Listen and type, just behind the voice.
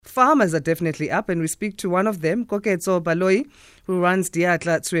farmers are definitely up, and we speak to one of them, Koketso Baloyi, who runs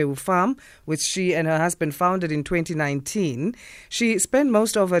Diatla Tshweu farm, which she and her husband founded in 2019. She spent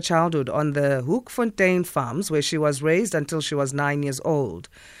most of her childhood on the Hoekfontein farms, where she was raised until she was 9 years old.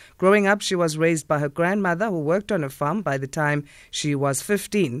 Growing up, she was raised by her grandmother, who worked on a farm by the time she was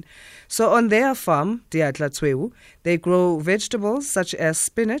 15. So on their farm, Diatla Tshweu, they grow vegetables such as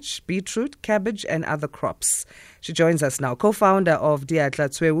spinach, beetroot, cabbage, and other crops. She joins us now, co-founder of Diatla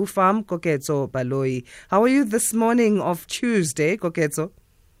Tshweu farm, Koketso Baloyi. How are you this morning of Tuesday, Koketso?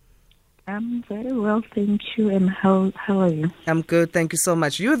 I'm very well, thank you. And how are you? I'm good, thank you so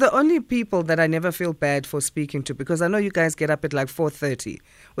much. You're the only people that I never feel bad for speaking to, because I know you guys get up at like 4:30.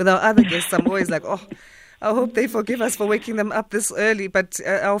 With our other guests, I'm always like, oh, I hope they forgive us for waking them up this early. But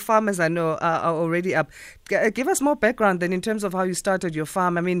our farmers, I know, are already up. Give us more background then in terms of how you started your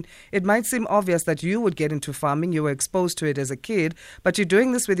farm. I mean, it might seem obvious that you would get into farming. You were exposed to it as a kid, but you're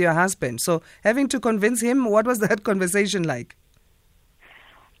doing this with your husband. So having to convince him, what was that conversation like?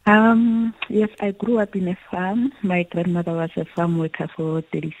 Yes, I grew up in a farm. My grandmother was a farm worker for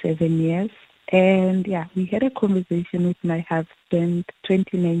 37 years. And yeah, we had a conversation with my husband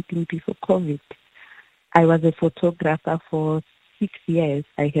 2019 before COVID. I was a photographer for 6 years.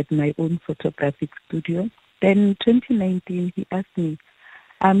 I had my own photographic studio. Then 2019, he asked me,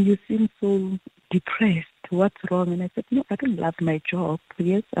 you seem so depressed. What's wrong? And I said, no, I don't love my job.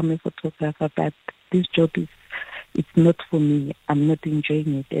 Yes, I'm a photographer, but this job it's not for me. I'm not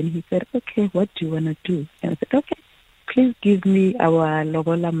enjoying it. And he said, okay, what do you want to do? And I said, okay, please give me our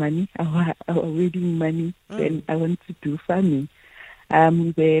lobola money, our wedding money. Then I want to do farming.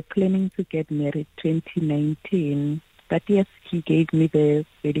 We were planning to get married 2019. But yes, he gave me the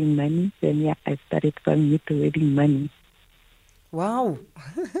wedding money. Then yeah, I started farming with the wedding money. Wow.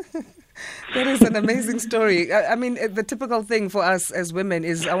 That is an amazing story. I mean, the typical thing for us as women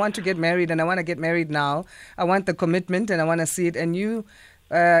is I want to get married and I want to get married now. I want the commitment and I want to see it. And you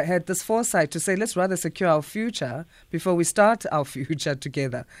had this foresight to say, let's rather secure our future before we start our future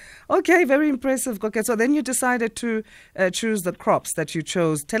together. Okay, very impressive. Okay, so then you decided to choose the crops that you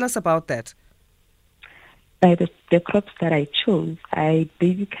chose. Tell us about that. The crops that I chose, I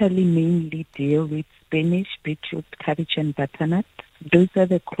basically mainly deal with spinach, beetroot, cabbage, and butternut. Those are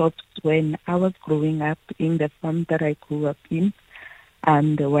the crops when I was growing up in the farm that I grew up in.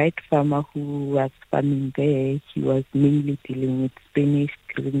 And the white farmer who was farming there, he was mainly dealing with spinach,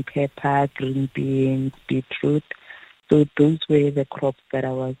 green pepper, green beans, beetroot. So those were the crops that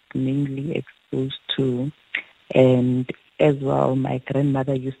I was mainly exposed to. And as well, my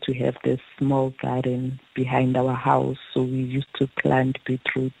grandmother used to have this small garden behind our house, so we used to plant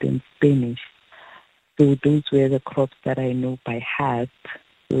beetroot and spinach. So those were the crops that I know by heart.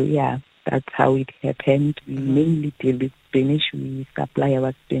 So yeah, that's how it happened. We mainly deal with spinach. We supply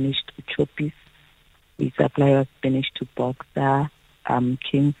our spinach to Choppies. We supply our spinach to Boxer,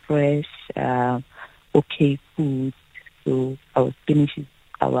 King Fresh, OK Foods. So our spinach is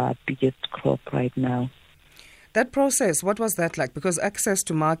our biggest crop right now. That process, what was that like? Because access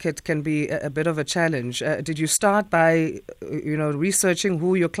to market can be a bit of a challenge. Did you start by, researching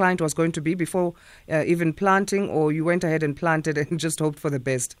who your client was going to be before even planting, or you went ahead and planted and just hoped for the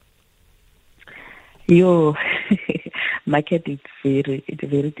best? Market is a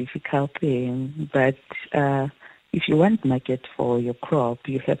very difficult thing, but if you want market for your crop,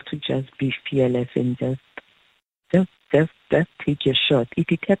 you have to just be fearless and just take your shot.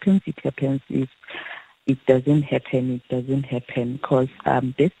 If it happens, it happens. If it doesn't happen, it doesn't happen. Because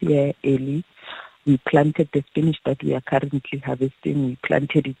this year early, we planted the spinach that we are currently harvesting. We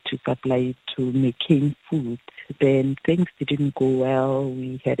planted it to supply it to McCain Foods. Then things didn't go well.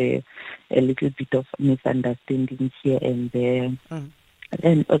 We had a little bit of misunderstanding here and there.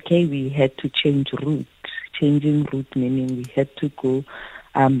 Then, we had to change route. Changing route meaning we had to go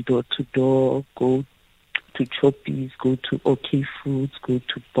door to door, go to Choppies, go to OK Foods, go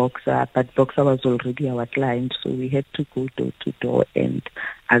to Boxer. But Boxer was already our client, so we had to go door to door and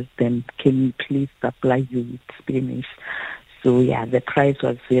ask them, can you please supply you with spinach? So yeah, the price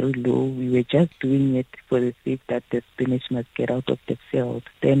was very low. We were just doing it for the sake that the spinach must get out of the field.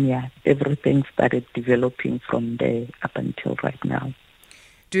 Then yeah, everything started developing from there up until right now.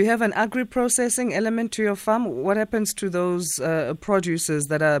 Do you have an agri-processing element to your farm? What happens to those producers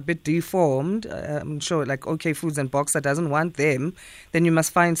that are a bit deformed? I'm sure like OK Foods and Boxer doesn't want them. Then you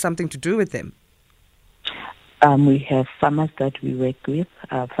must find something to do with them. We have farmers that we work with,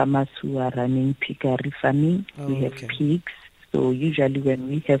 farmers who are running piggery farming. We have pigs. So usually when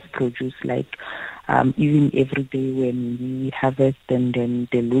we have produce like even every day when we harvest and then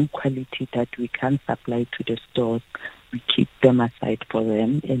the low quality that we can't supply to the stores, we keep them aside for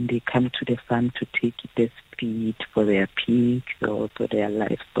them, and they come to the farm to take it as feed for their pigs or for their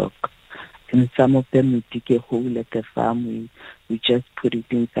livestock. And some of them, we dig a hole at the farm, we just put it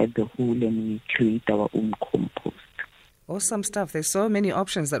inside the hole and we create our own compost. Awesome stuff. There's so many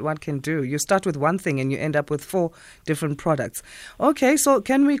options that one can do. You start with one thing and you end up with 4 different products. Okay, so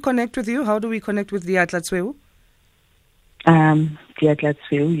can we connect with you? How do we connect with Diatla Tshweu? Diatla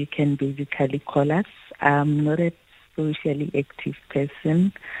Tshweu, you can basically call us. I'm not a socially active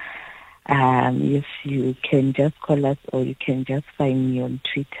person. Yes, you can just call us, or you can just find me on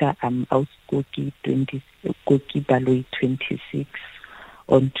Twitter. I'm Koketso Baloyi 26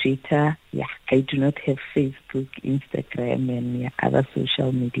 on Twitter. Yeah, I do not have Facebook, Instagram, and other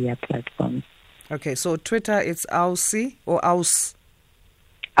social media platforms. Okay, so Twitter, it's Ausi or Aus?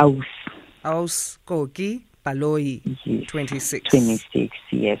 Aus Koketso Baloyi 26. 26,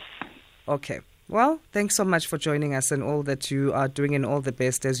 yes. Okay. Well, thanks so much for joining us and all that you are doing, and all the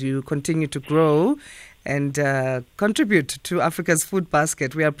best as you continue to grow and contribute to Africa's food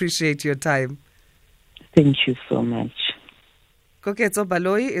basket. We appreciate your time. Thank you so much. Koketso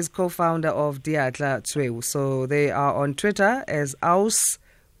Baloyi is co-founder of Diatla Tshweu. So they are on Twitter as Aus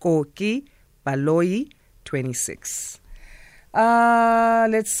Koketso Baloyi 26.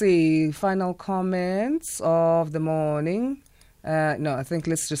 Let's see. Final comments of the morning. No, I think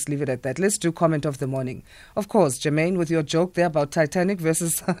let's just leave it at that. Let's do comment of the morning. Of course, Jermaine, with your joke there about Titanic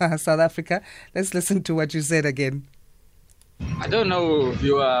versus South Africa. Let's listen to what you said again. I don't know if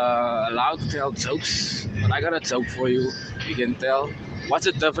you are allowed to tell jokes, but I got a joke for you. You can tell. What's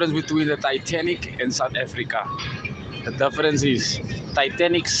the difference between the Titanic and South Africa? The difference is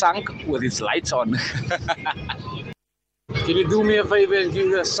Titanic sunk with its lights on. Can you do me a favor and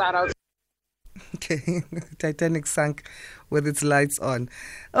give a shout out? Okay, Titanic sunk with its lights on.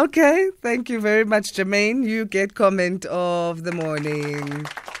 Okay, thank you very much, Jermaine. You get comment of the morning.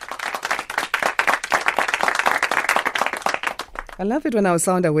 I love it when our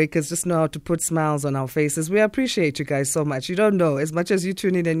sound awakers just know how to put smiles on our faces. We appreciate you guys so much. You don't know, as much as you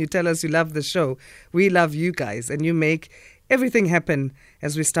tune in and you tell us you love the show, we love you guys, and you make everything happen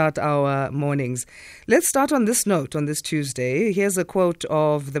as we start our mornings. Let's start on this note on this Tuesday. Here's a quote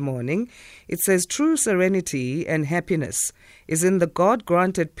of the morning. It says, "True serenity and happiness is in the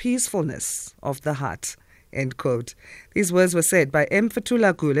God-granted peacefulness of the heart." End quote. These words were said by M.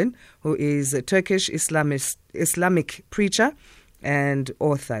 Fethullah Gulen, who is a Turkish Islamic preacher and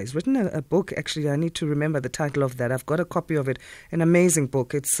author. He's written a book. Actually, I need to remember the title of that. I've got a copy of it. An amazing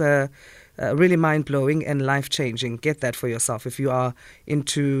book. It's really mind-blowing and life-changing. Get that for yourself if you are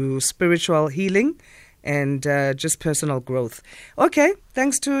into spiritual healing and just personal growth. Okay,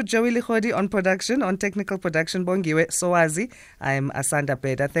 thanks to Joey Lichodi on production, on technical production, Bongiwe Soazi. I'm Asanda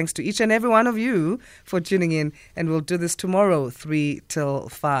Beda. Thanks to each and every one of you for tuning in, and we'll do this tomorrow, 3 till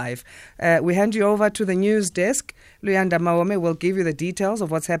 5. We hand you over to the news desk. Luyanda Mawome will give you the details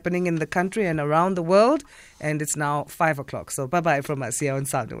of what's happening in the country and around the world, and it's now 5 o'clock. So bye-bye from us here on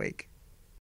Sound Awake.